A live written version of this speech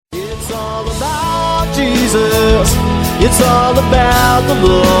It's all about Jesus. It's all about the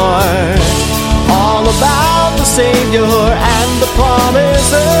Lord. All about the Savior and the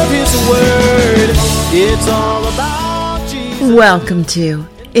promise of His Word. It's all about Jesus. Welcome to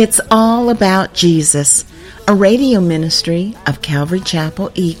It's All About Jesus, a radio ministry of Calvary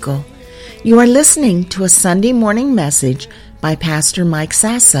Chapel Eagle. You are listening to a Sunday morning message by Pastor Mike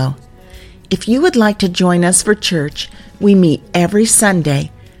Sasso. If you would like to join us for church, we meet every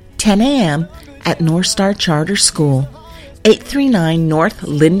Sunday, 10 a.m. at North Star Charter School, 839 North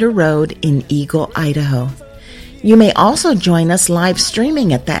Linda Road in Eagle, Idaho. You may also join us live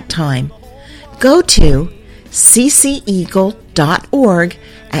streaming at that time. Go to cceagle.org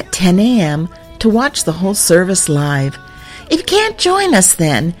at 10 a.m. to watch the whole service live. If you can't join us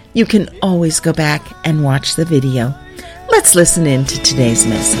then, you can always go back and watch the video. Let's listen in to today's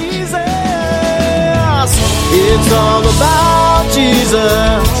message. It's all about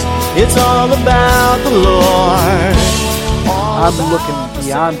Jesus. It's all about the Lord. I'm looking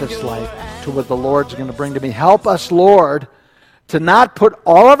beyond this life to what the Lord's going to bring to me. Help us, Lord, to not put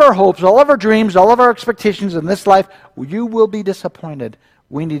all of our hopes, all of our dreams, all of our expectations in this life. You will be disappointed.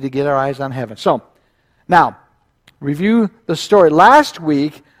 We need to get our eyes on heaven. So, now, review the story. Last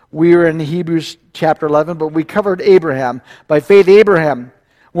week, we were in Hebrews chapter 11, but we covered Abraham. By faith, Abraham,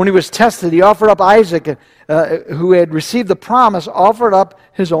 when he was tested, he offered up Isaac, who had received the promise, offered up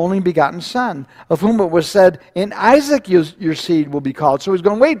his only begotten son, of whom it was said, in Isaac your seed will be called. So he's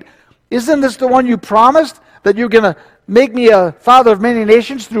going, wait, isn't this the one you promised, that you're going to make me a father of many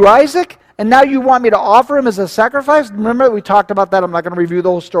nations through Isaac? And now you want me to offer him as a sacrifice? Remember, we talked about that. I'm not going to review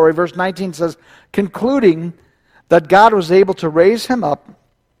the whole story. Verse 19 says, concluding that God was able to raise him up,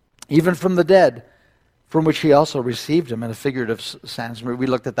 even from the dead, from which he also received him in a figurative sense. We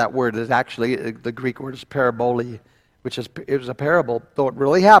looked at that word. It's actually, the Greek word is parabole, which is, it was a parable. Though it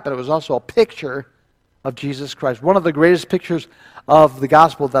really happened, it was also a picture of Jesus Christ. One of the greatest pictures of the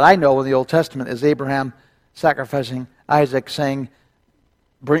gospel that I know in the Old Testament is Abraham sacrificing Isaac, saying,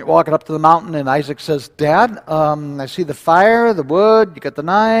 walking up to the mountain, and Isaac says, Dad, I see the fire, the wood, you got the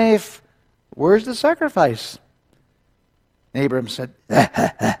knife. Where's the sacrifice? And Abraham said,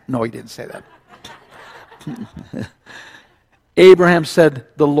 no, he didn't say that. Abraham said,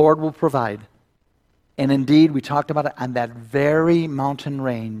 the Lord will provide. And indeed, we talked about it on that very mountain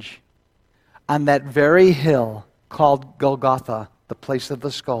range, on that very hill called Golgotha, the place of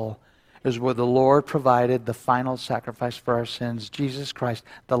the skull, is where the Lord provided the final sacrifice for our sins, Jesus Christ,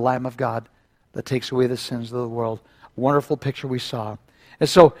 the Lamb of God that takes away the sins of the world. Wonderful picture we saw. And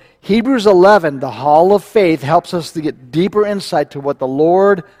so Hebrews 11, the hall of faith, helps us to get deeper insight to what the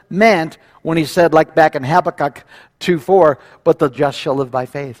Lord meant when he said, like back in Habakkuk 2:4, but the just shall live by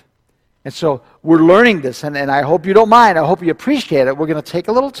faith. And so we're learning this, and I hope you don't mind. I hope you appreciate it. We're going to take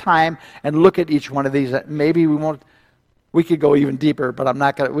a little time and look at each one of these. Maybe we could go even deeper, but I'm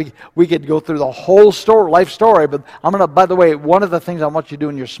not going to. We could go through the whole life story, but I'm going to, by the way, one of the things I want you to do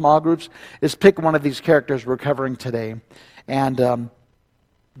in your small groups is pick one of these characters we're covering today and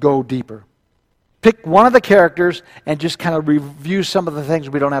go deeper. Pick one of the characters and just kind of review some of the things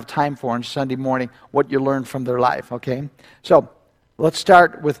we don't have time for on Sunday morning, what you learned from their life, okay? So let's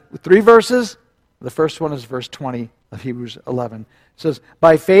start with 3 verses. The first one is verse 20 of Hebrews 11. It says,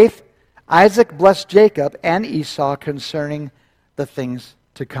 by faith, Isaac blessed Jacob and Esau concerning the things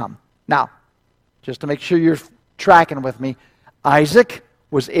to come. Now, just to make sure you're tracking with me, Isaac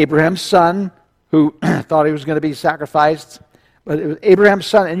was Abraham's son who thought he was going to be sacrificed. But it was Abraham's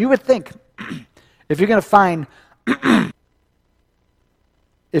son, and you would think, if you're going to find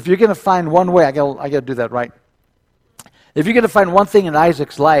one way, I got to do that right. If you're going to find one thing in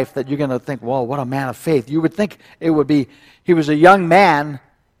Isaac's life that you're going to think, whoa, what a man of faith, you would think it would be he was a young man,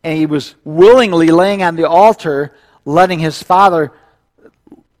 and he was willingly laying on the altar, letting his father,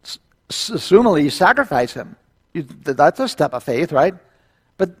 assumingly, sacrifice him. That's a step of faith, right?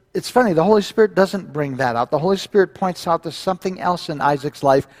 But it's funny, the Holy Spirit doesn't bring that out. The Holy Spirit points out there's something else in Isaac's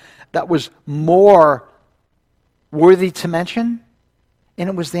life that was more worthy to mention, and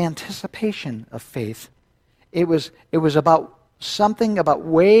it was the anticipation of faith. It was about something about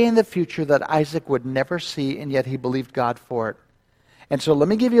way in the future that Isaac would never see, and yet he believed God for it. And so let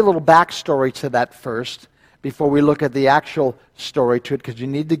me give you a little backstory to that first, before we look at the actual story to it, because you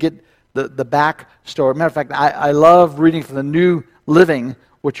need to get the backstory. Matter of fact, I love reading from the New Living,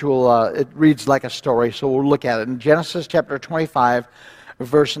 which it reads like a story, so we'll look at it. In Genesis chapter 25,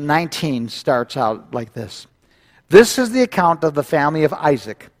 verse 19 starts out like this. This is the account of the family of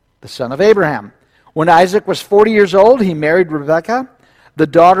Isaac, the son of Abraham. When Isaac was 40 years old, he married Rebekah, the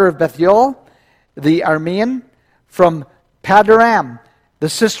daughter of Bethuel, the Aramean, from Padan Aram. the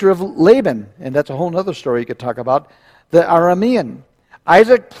sister of Laban, and that's a whole other story you could talk about, the Aramean.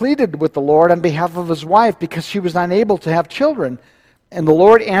 Isaac pleaded with the Lord on behalf of his wife because she was unable to have children, and the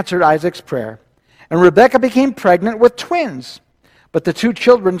Lord answered Isaac's prayer. And Rebekah became pregnant with twins, but the two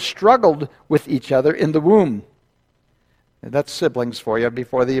children struggled with each other in the womb. That's siblings for you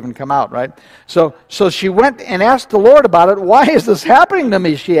before they even come out, right? So she went and asked the Lord about it. Why is this happening to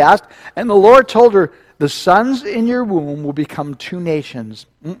me, she asked. And the Lord told her, the sons in your womb will become two nations.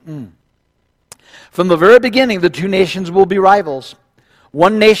 From the very beginning, the two nations will be rivals.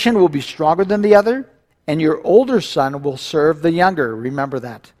 One nation will be stronger than the other, and your older son will serve the younger. Remember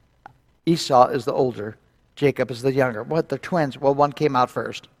that. Esau is the older. Jacob is the younger. What? They're twins. Well, one came out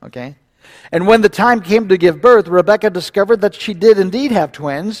first, okay? And when the time came to give birth, Rebekah discovered that she did indeed have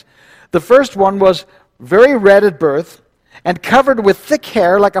twins. The first one was very red at birth and covered with thick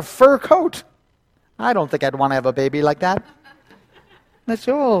hair like a fur coat. I don't think I'd want to have a baby like that. I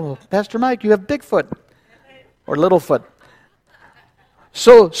said, oh, Pastor Mike, you have Bigfoot or Littlefoot.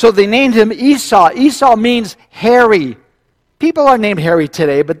 So they named him Esau. Esau means hairy. People are named Harry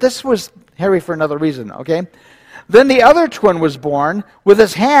today, but this was Harry for another reason, okay? Then the other twin was born with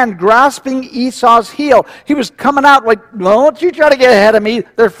his hand grasping Esau's heel. He was coming out like, don't you try to get ahead of me.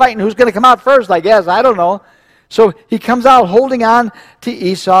 They're fighting who's going to come out first, I guess. I don't know. So he comes out holding on to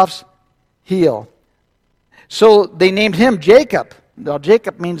Esau's heel. So they named him Jacob. Now,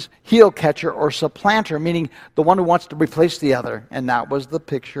 Jacob means heel catcher or supplanter, meaning the one who wants to replace the other. And that was the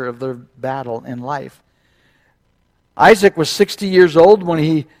picture of their battle in life. Isaac was 60 years old when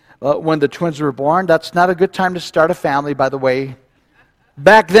the twins were born. That's not a good time to start a family, by the way.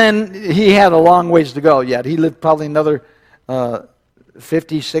 Back then, he had a long ways to go yet. He lived probably another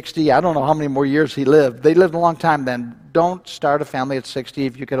 50, 60. I don't know how many more years he lived. They lived a long time then. Don't start a family at 60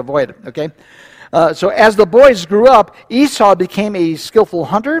 if you can avoid it, okay? So as the boys grew up, Esau became a skillful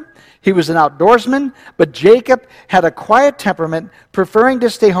hunter. He was an outdoorsman, but Jacob had a quiet temperament, preferring to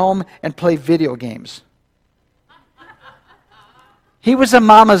stay home and play video games. He was a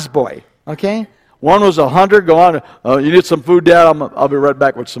mama's boy, okay? One was a hunter, go on, you need some food, Dad? I'll be right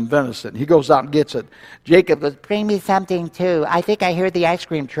back with some venison. He goes out and gets it. Jacob was, bring me something too. I think I heard the ice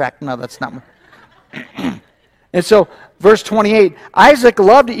cream truck. No, that's not. And so, verse 28, Isaac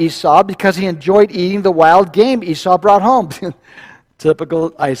loved Esau because he enjoyed eating the wild game Esau brought home.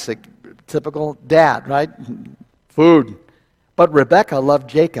 Typical Isaac, typical dad, right? Food. But Rebekah loved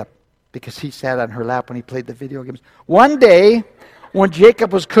Jacob because he sat on her lap when he played the video games. One day, when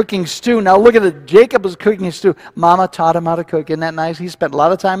Jacob was cooking stew, now look at it, Jacob was cooking stew. Mama taught him how to cook. Isn't that nice? He spent a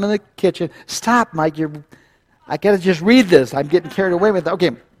lot of time in the kitchen. Stop, Mike. I got to just read this. I'm getting carried away with it.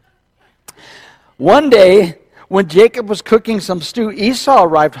 Okay. One day, when Jacob was cooking some stew, Esau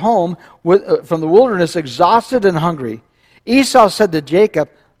arrived home from the wilderness, exhausted and hungry. Esau said to Jacob,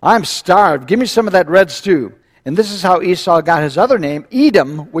 I'm starved. Give me some of that red stew. And this is how Esau got his other name,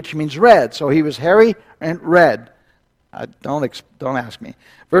 Edom, which means red. So he was hairy and red. Don't ask me.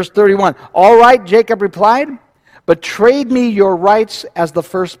 Verse 31, all right, Jacob replied, but trade me your rights as the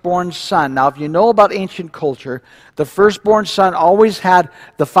firstborn son. Now, if you know about ancient culture, the firstborn son always had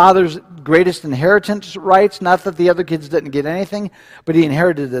the father's greatest inheritance rights. Not that the other kids didn't get anything, but he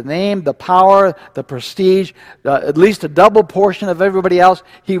inherited the name, the power, the prestige, at least a double portion of everybody else.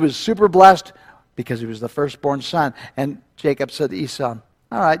 He was super blessed because he was the firstborn son. And Jacob said to Esau,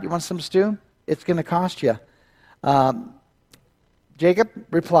 all right, you want some stew? It's going to cost you. Jacob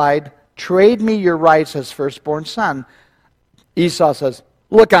replied, trade me your rights as firstborn son. Esau says,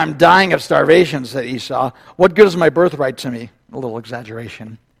 look, I'm dying of starvation, said Esau. What good is my birthright to me? A little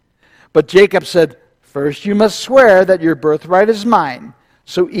exaggeration. But Jacob said, first you must swear that your birthright is mine.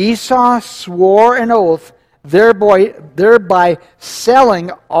 So Esau swore an oath, thereby selling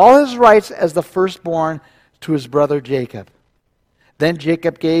all his rights as the firstborn to his brother Jacob. Then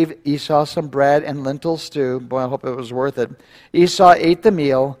Jacob gave Esau some bread and lentil stew. Boy, I hope it was worth it. Esau ate the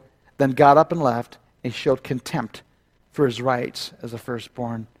meal, then got up and left. He showed contempt for his rights as a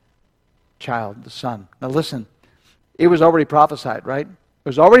firstborn child, the son. Now listen, it was already prophesied, right? It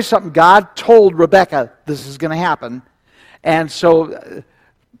was already something God told Rebekah this is going to happen. And so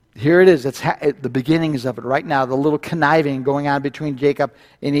here it is. It's the beginnings of it right now, the little conniving going on between Jacob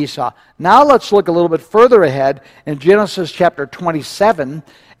and Esau. Now let's look a little bit further ahead in Genesis chapter 27.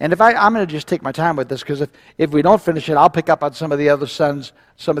 And I'm going to just take my time with this, because if we don't finish it, I'll pick up on some of the other sons,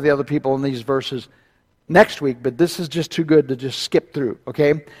 some of the other people in these verses next week. But this is just too good to just skip through,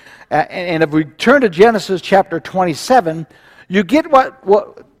 okay? And if we turn to Genesis chapter 27, you get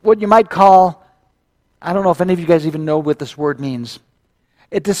what you might call, I don't know if any of you guys even know what this word means,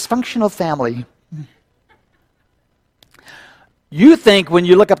 a dysfunctional family. You think when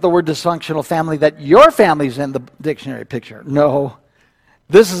you look up the word dysfunctional family that your family's in the dictionary picture. No.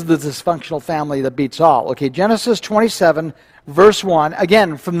 This is the dysfunctional family that beats all. Okay, Genesis 27, verse 1,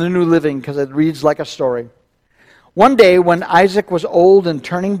 again from the New Living because it reads like a story. One day when Isaac was old and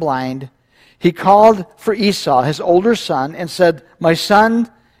turning blind, he called for Esau, his older son, and said, "My son."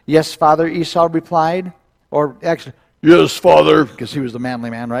 "Yes, father," Esau replied. Or actually, "Yes, father," because he was the manly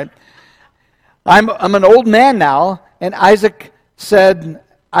man, right? I'm an old man now. And Isaac said,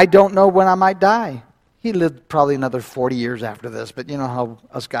 "I don't know when I might die." He lived probably another 40 years after this, but you know how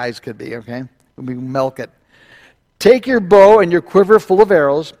us guys could be, okay? We milk it. "Take your bow and your quiver full of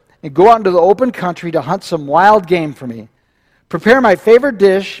arrows and go out into the open country to hunt some wild game for me. Prepare my favorite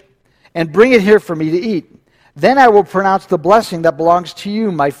dish and bring it here for me to eat. Then I will pronounce the blessing that belongs to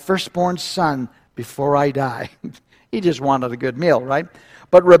you, my firstborn son, before I die." He just wanted a good meal, right?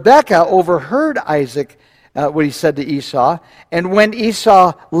 But Rebekah overheard Isaac, what he said to Esau. And when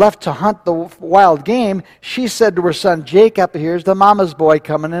Esau left to hunt the wild game, she said to her son Jacob, here's the mama's boy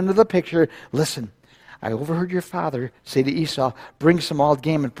coming into the picture, "Listen, I overheard your father say to Esau, 'Bring some wild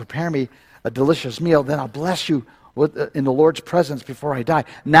game and prepare me a delicious meal. Then I'll bless you in the Lord's presence before I die.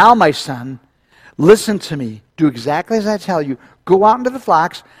 Now, my son, listen to me. Do exactly as I tell you. Go out into the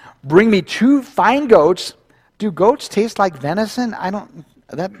flocks. Bring me 2 fine goats." Do goats taste like venison?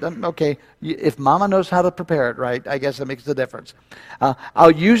 Okay. If mama knows how to prepare it right, I guess that makes a difference. "I'll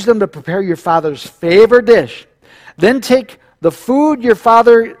use them to prepare your father's favorite dish. Then take the food to your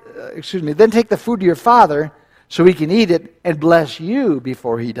father so he can eat it and bless you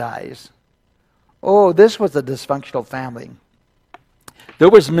before he dies." Oh, this was a dysfunctional family. There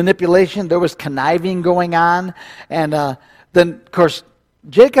was manipulation, there was conniving going on, and then, of course,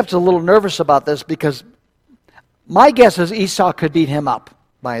 Jacob's a little nervous about this because my guess is Esau could beat him up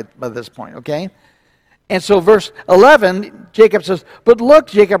by this point, okay? And so verse 11, Jacob says, "But look,"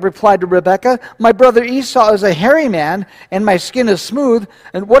 Jacob replied to Rebekah, "my brother Esau is a hairy man, and my skin is smooth.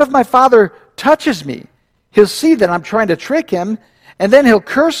 And what if my father touches me? He'll see that I'm trying to trick him, and then he'll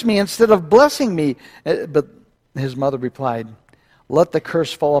curse me instead of blessing me." But his mother replied, "Let the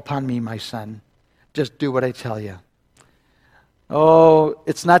curse fall upon me, my son. Just do what I tell you." Oh,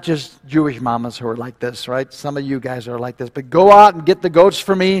 it's not just Jewish mamas who are like this, right? Some of you guys are like this. "But go out and get the goats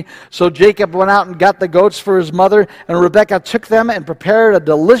for me." So Jacob went out and got the goats for his mother, and Rebekah took them and prepared a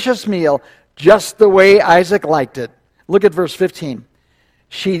delicious meal just the way Isaac liked it. Look at verse 15.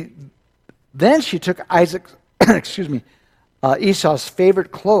 Then she took Esau's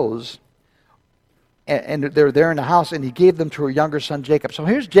favorite clothes, and they're there in the house, and he gave them to her younger son Jacob. So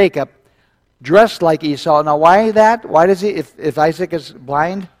here's Jacob, dressed like Esau. Now, why that? Why does he, if Isaac is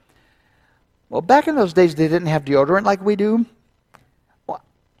blind? Well, back in those days, they didn't have deodorant like we do.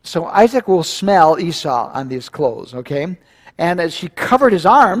 So Isaac will smell Esau on these clothes, okay? And as she covered his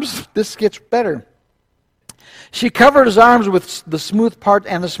arms, this gets better. She covered his arms with the smooth part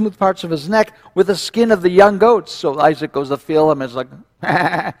and the smooth parts of his neck with the skin of the young goats. So Isaac goes to feel him. It's like,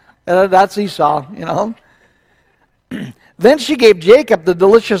 that's Esau, you know? Then she gave Jacob the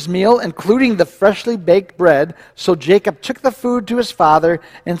delicious meal, including the freshly baked bread. So Jacob took the food to his father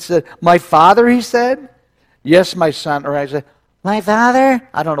and said, "My father," he said. "Yes, my son." Or I said, "My father?"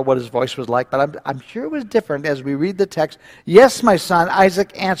 I don't know what his voice was like, but I'm sure it was different as we read the text. "Yes, my son,"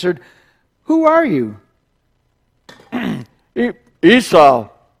 Isaac answered. "Who are you?" "Esau."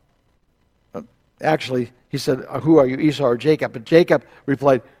 Actually, he said, "Who are you, Esau or Jacob?" But Jacob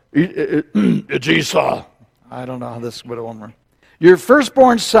replied, "It's Esau." I don't know how this would have won. "Your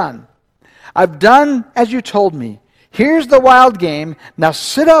firstborn son. I've done as you told me. Here's the wild game. Now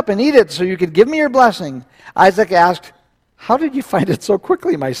sit up and eat it so you can give me your blessing." Isaac asked, "How did you find it so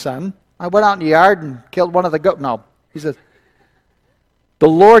quickly, my son?" "I went out in the yard and killed one of the goats." No. He says, "The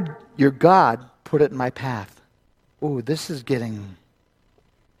Lord your God put it in my path." Oh, this is getting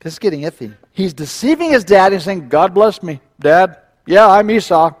iffy. He's deceiving his dad and saying, "God bless me, Dad. Yeah, I'm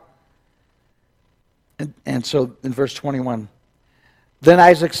Esau." And so in verse 21, then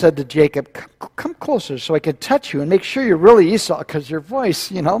Isaac said to Jacob, "Come closer so I can touch you and make sure you're really Esau, because your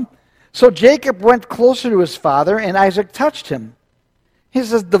voice, you know." So Jacob went closer to his father, and Isaac touched him. He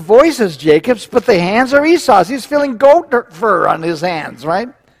says, "The voice is Jacob's, but the hands are Esau's." He's feeling goat fur on his hands, right?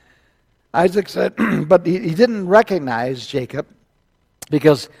 Isaac said, but he didn't recognize Jacob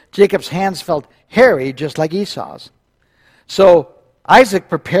because Jacob's hands felt hairy just like Esau's. So Isaac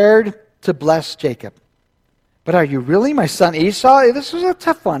prepared to bless Jacob. "But are you really my son Esau?" This was a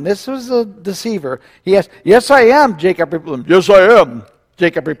tough one. This was a deceiver. He asked, "Yes, I am," Jacob replied. "Yes, I am,"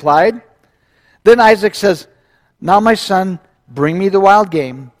 Jacob replied. Then Isaac says, "Now, my son, bring me the wild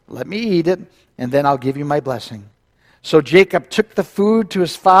game. Let me eat it, and then I'll give you my blessing." So Jacob took the food to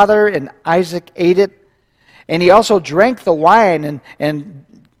his father, and Isaac ate it. And he also drank the wine and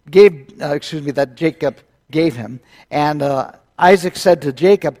gave, that Jacob gave him. And Isaac said to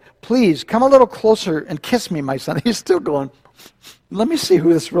Jacob, "Please, come a little closer and kiss me, my son." He's still going, "Let me see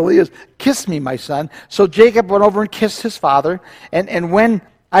who this really is. Kiss me, my son." So Jacob went over and kissed his father. And when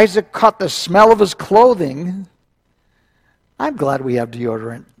Isaac caught the smell of his clothing, I'm glad we have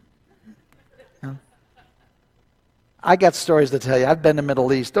deodorant. I got stories to tell you. I've been to the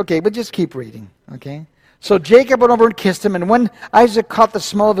Middle East. Okay, but just keep reading, okay? So Jacob went over and kissed him, and when Isaac caught the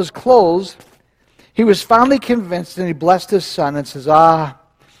smell of his clothes, he was finally convinced, and he blessed his son and says,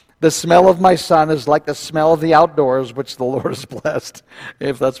 "The smell of my son is like the smell of the outdoors, which the Lord has blessed,"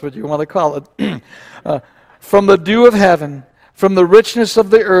 if that's what you want to call it. "From the dew of heaven, from the richness of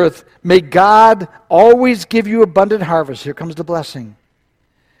the earth, may God always give you abundant harvest." Here comes the blessing.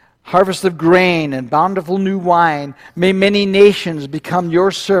 "Harvest of grain and bountiful new wine. May many nations become your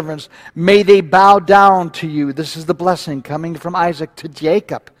servants. May they bow down to you." This is the blessing coming from Isaac to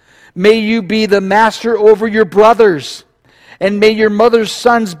Jacob. "May you be the master over your brothers, and may your mother's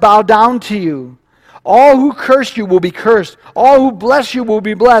sons bow down to you. All who curse you will be cursed. All who bless you will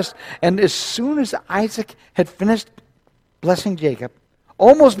be blessed." And as soon as Isaac had finished blessing Jacob,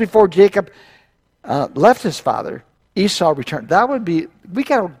 almost before Jacob left his father, Esau returned. We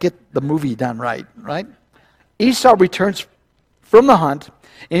got to get the movie done right? Esau returns from the hunt,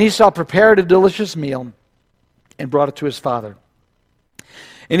 and Esau prepared a delicious meal and brought it to his father.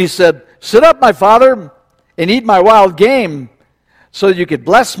 And he said, "Sit up, my father, and eat my wild game so you could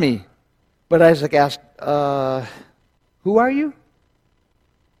bless me." But Isaac asked, "Who are you?"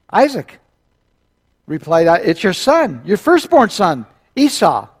 "Isaac," replied, "It's your son, your firstborn son,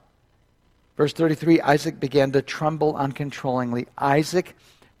 Esau." Verse 33, Isaac began to tremble uncontrollably. Isaac,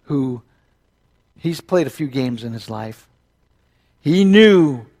 he's played a few games in his life. He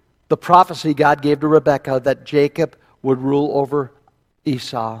knew the prophecy God gave to Rebekah that Jacob would rule over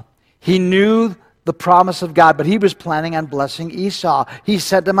Esau. He knew the promise of God, but he was planning on blessing Esau. He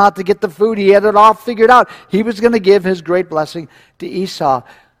sent him out to get the food. He had it all figured out. He was going to give his great blessing to Esau.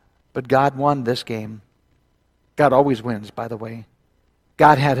 But God won this game. God always wins, by the way.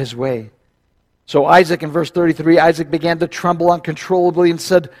 God had his way. So Isaac, in verse 33, Isaac began to tremble uncontrollably and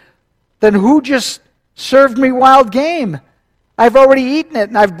said, "Then who just served me wild game? I've already eaten it,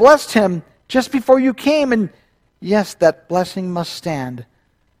 and I've blessed him just before you came, and yes, that blessing must stand."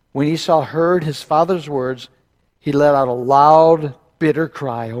 When Esau heard his father's words, he let out a loud, bitter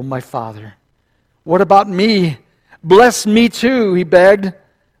cry. "Oh, my father, what about me? Bless me too," he begged.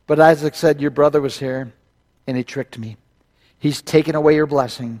 But Isaac said, "Your brother was here, and he tricked me. He's taken away your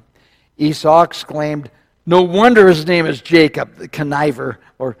blessing." Esau exclaimed, "No wonder his name is Jacob, the conniver,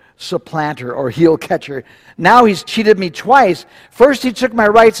 or supplanter, or heel catcher. Now he's cheated me twice. First he took my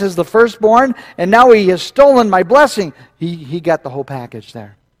rights as the firstborn, and now he has stolen my blessing." He got the whole package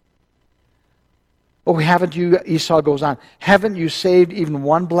there. "Oh, haven't you," Esau goes on, "haven't you saved even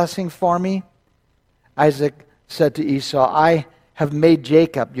one blessing for me?" Isaac said to Esau, "I have made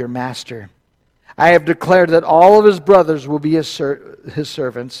Jacob your master. I have declared that all of his brothers will be his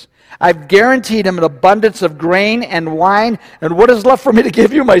servants. I've guaranteed him an abundance of grain and wine, and what is left for me to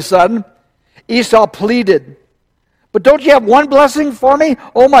give you, my son?" Esau pleaded, "But don't you have one blessing for me?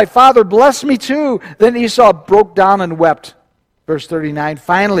 Oh, my father, bless me too." Then Esau broke down and wept. Verse 39,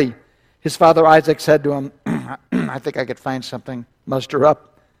 finally, his father Isaac said to him, I think I could find something, muster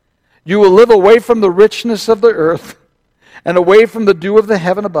up. "You will live away from the richness of the earth and away from the dew of the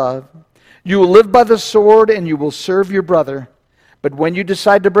heaven above. You will live by the sword, and you will serve your brother. But when you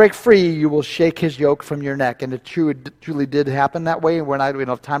decide to break free, you will shake his yoke from your neck." And it truly did happen that way. We're not going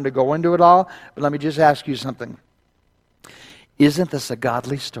to have time to go into it all. But let me just ask you something. Isn't this a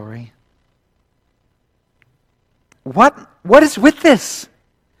godly story? What is with this?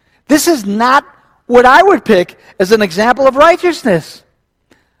 This is not what I would pick as an example of righteousness.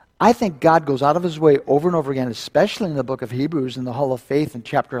 I think God goes out of his way over and over again, especially in the book of Hebrews, in the Hall of Faith in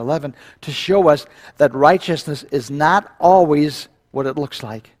chapter 11, to show us that righteousness is not always what it looks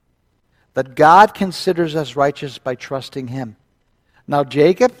like. That God considers us righteous by trusting him. Now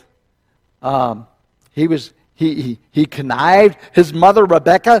Jacob, he connived. His mother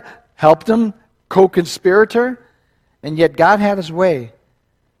Rebekah helped him, co-conspirator, and yet God had his way.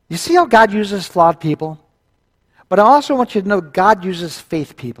 You see how God uses flawed people? But I also want you to know God uses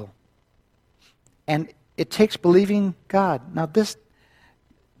faith people. And it takes believing God. Now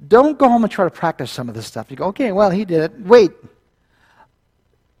don't go home and try to practice some of this stuff. You go, okay, well, he did it. Wait.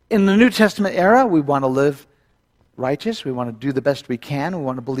 In the New Testament era, we want to live righteous. We want to do the best we can. We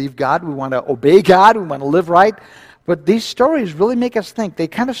want to believe God. We want to obey God. We want to live right. But these stories really make us think. They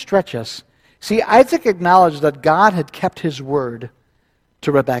kind of stretch us. See, Isaac acknowledged that God had kept his word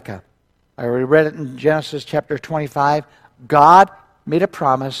to Rebekah. I already read it in Genesis chapter 25. God made a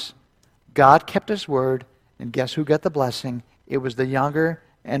promise. God kept his word. And guess who got the blessing? It was the younger,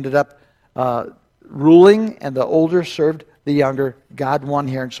 ended up ruling, and the older served the younger. God won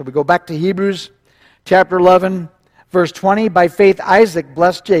here. And so we go back to Hebrews chapter 11, verse 20. By faith Isaac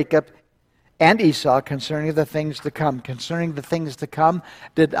blessed Jacob and Esau concerning the things to come. Concerning the things to come.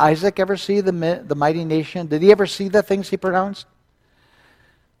 Did Isaac ever see the mighty nation? Did he ever see the things he pronounced?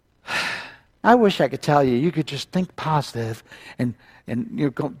 I wish I could tell you. You could just think positive, and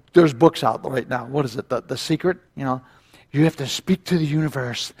there's books out right now. What is it? The Secret? You have to speak to the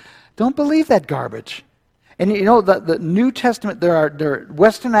universe. Don't believe that garbage. And the New Testament, there are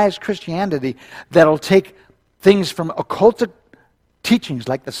westernized Christianity that'll take things from occultic teachings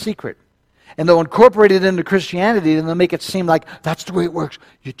like The Secret, and they'll incorporate it into Christianity, and they'll make it seem like that's the way it works.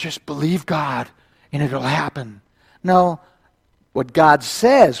 You just believe God, and it'll happen. No, what God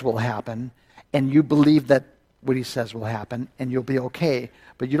says will happen, and you believe that what he says will happen, and you'll be okay.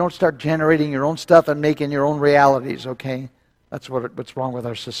 But you don't start generating your own stuff and making your own realities, okay? That's what's wrong with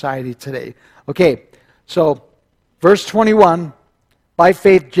our society today. Okay, so verse 21, by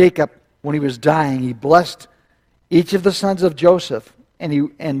faith Jacob, when he was dying, he blessed each of the sons of Joseph,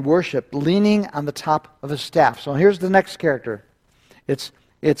 and worshipped, leaning on the top of his staff. So here's the next character. It's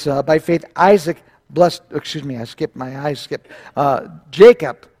by faith Isaac blessed,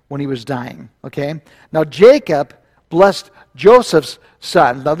 Jacob when he was dying, okay? Now Jacob blessed Joseph's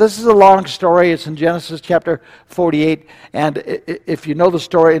son. Now this is a long story. It's in Genesis chapter 48, and if you know the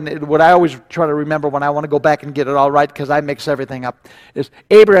story, and what I always try to remember when I want to go back and get it all right, because I mix everything up, is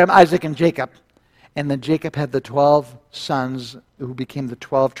Abraham, Isaac, and Jacob. And then Jacob had the 12 sons who became the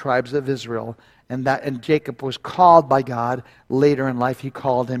 12 tribes of Israel, and Jacob was called by God later in life. He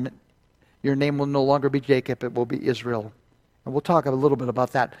called him, your name will no longer be Jacob, it will be Israel. And we'll talk a little bit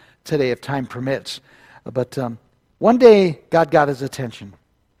about that today if time permits. But one day, God got his attention.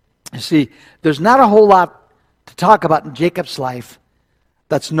 You see, there's not a whole lot to talk about in Jacob's life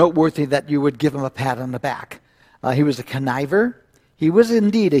that's noteworthy that you would give him a pat on the back. He was a conniver. He was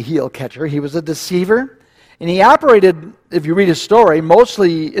indeed a heel catcher. He was a deceiver. And he operated, if you read his story,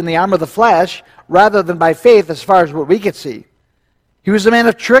 mostly in the arm of the flesh rather than by faith as far as what we could see. He was a man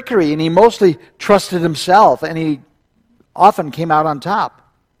of trickery, and he mostly trusted himself, and he often came out on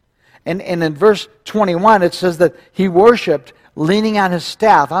top. And in verse 21, it says that he worshipped leaning on his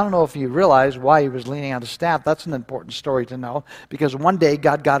staff. I don't know if you realize why he was leaning on his staff. That's an important story to know, because one day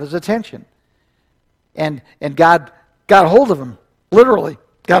God got his attention. And God got a hold of him, literally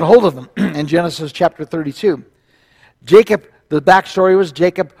got a hold of him in Genesis chapter 32. Jacob, the backstory was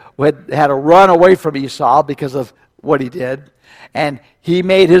Jacob had to run away from Esau because of what he did. And he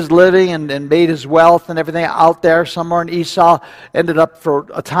made his living and made his wealth and everything out there somewhere. And Esau ended up for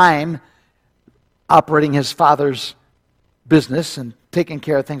a time operating his father's business and taking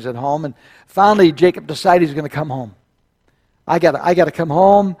care of things at home. And finally, Jacob decided he's going to come home. I got to come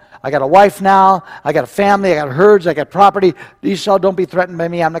home. I got a wife now. I got a family. I got herds. I got property. Esau, don't be threatened by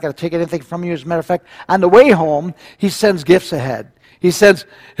me. I'm not going to take anything from you. As a matter of fact, on the way home, he sends gifts ahead. He sends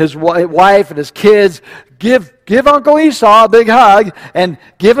his wife and his kids, give Uncle Esau a big hug, and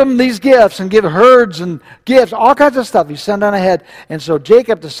give him these gifts, and give herds and gifts, all kinds of stuff. He sent on ahead. And so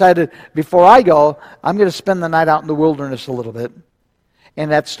Jacob decided, before I go, I'm going to spend the night out in the wilderness a little bit.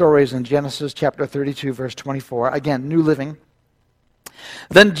 And that story is in Genesis chapter 32, verse 24. Again, New Living.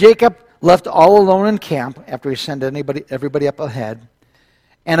 Then Jacob left all alone in camp after he sent everybody up ahead.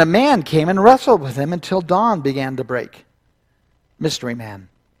 And a man came and wrestled with him until dawn began to break. Mystery man,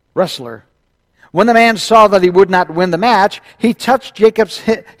 wrestler. When the man saw that he would not win the match, he touched Jacob's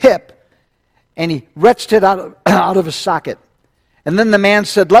hip, and he wrenched it out of his socket. And then the man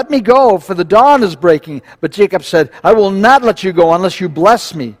said, "Let me go, for the dawn is breaking." But Jacob said, "I will not let you go unless you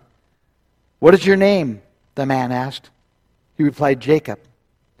bless me." "What is your name?" the man asked. He replied, "Jacob."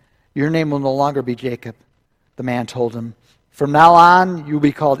 "Your name will no longer be Jacob," the man told him. "From now on you will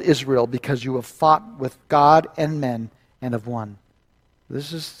be called Israel, because you have fought with God and men and have won."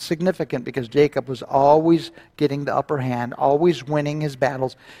 This is significant because Jacob was always getting the upper hand, always winning his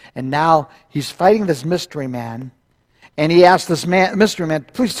battles. And now he's fighting this mystery man. And he asked this mystery man,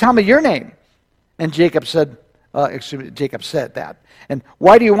 "Please tell me your name." And Jacob said that. "And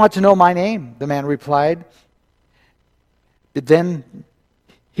why do you want to know my name?" the man replied. Then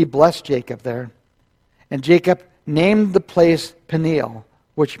he blessed Jacob there. And Jacob named the place Peniel,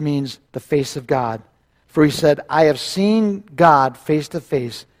 which means the face of God. For he said, "I have seen God face to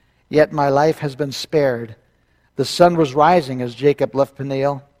face, yet my life has been spared. The sun was rising as Jacob left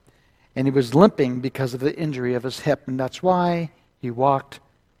Peniel, and he was limping because of the injury of his hip. And that's why he walked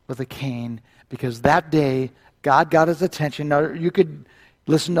with a cane, because that day God got his attention. Now, you could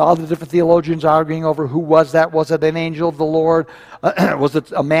listen to all the different theologians arguing over who was that. Was it an angel of the Lord? Was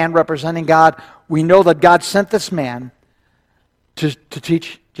it a man representing God? We know that God sent this man to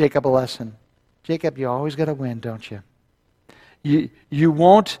teach Jacob a lesson. Jacob, you always got to win, don't you? You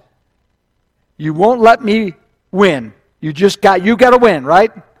won't let me win. You got to win,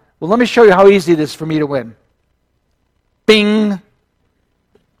 right? Well, let me show you how easy it is for me to win. Bing.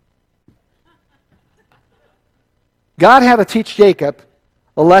 God had to teach Jacob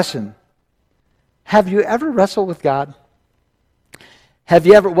a lesson. Have you ever wrestled with God? Have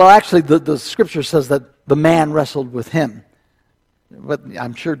you ever, well, actually, the scripture says that the man wrestled with him. But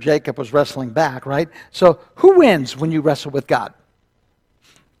I'm sure Jacob was wrestling back, right? So who wins when you wrestle with God?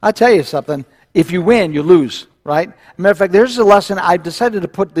 I'll tell you something. If you win, you lose, right? Matter of fact, there's a lesson. I decided to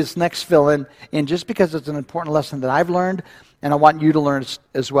put this next fill-in in just because it's an important lesson that I've learned, and I want you to learn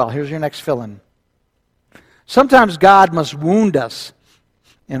as well. Here's your next fill-in. Sometimes God must wound us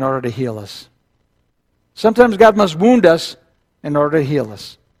in order to heal us. Sometimes God must wound us in order to heal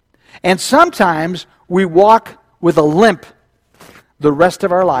us. And sometimes we walk with a limp the rest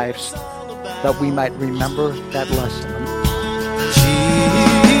of our lives that we might remember that lesson.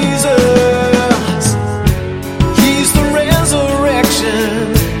 Jesus, He's the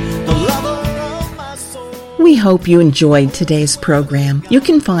resurrection, the lover of my soul. We hope you enjoyed today's program. You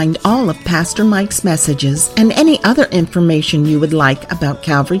can find all of Pastor Mike's messages and any other information you would like about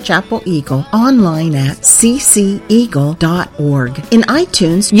Calvary Chapel Eagle online at cceagle.org. In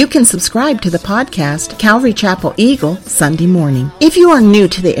iTunes, you can subscribe to the podcast Calvary Chapel Eagle Sunday Morning. If you are new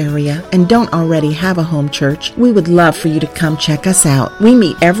to the area and don't already have a home church, we would love for you to come check us out. We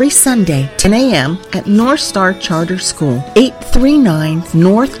meet every Sunday, 10 a.m. at North Star Charter School, 839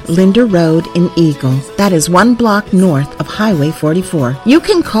 North Linder Road in Eagle. That is 1 block north of Highway 44. You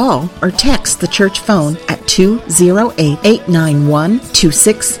can call or text the church phone at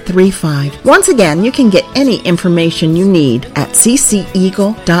 208-891-2635. Once again, you can get any information you need at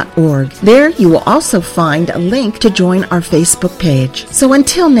cceagle.org. There you will also find a link to join our Facebook page. So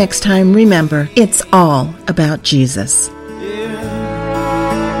until next time, remember, it's all about Jesus.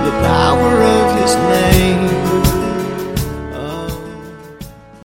 Yeah, the power of His name.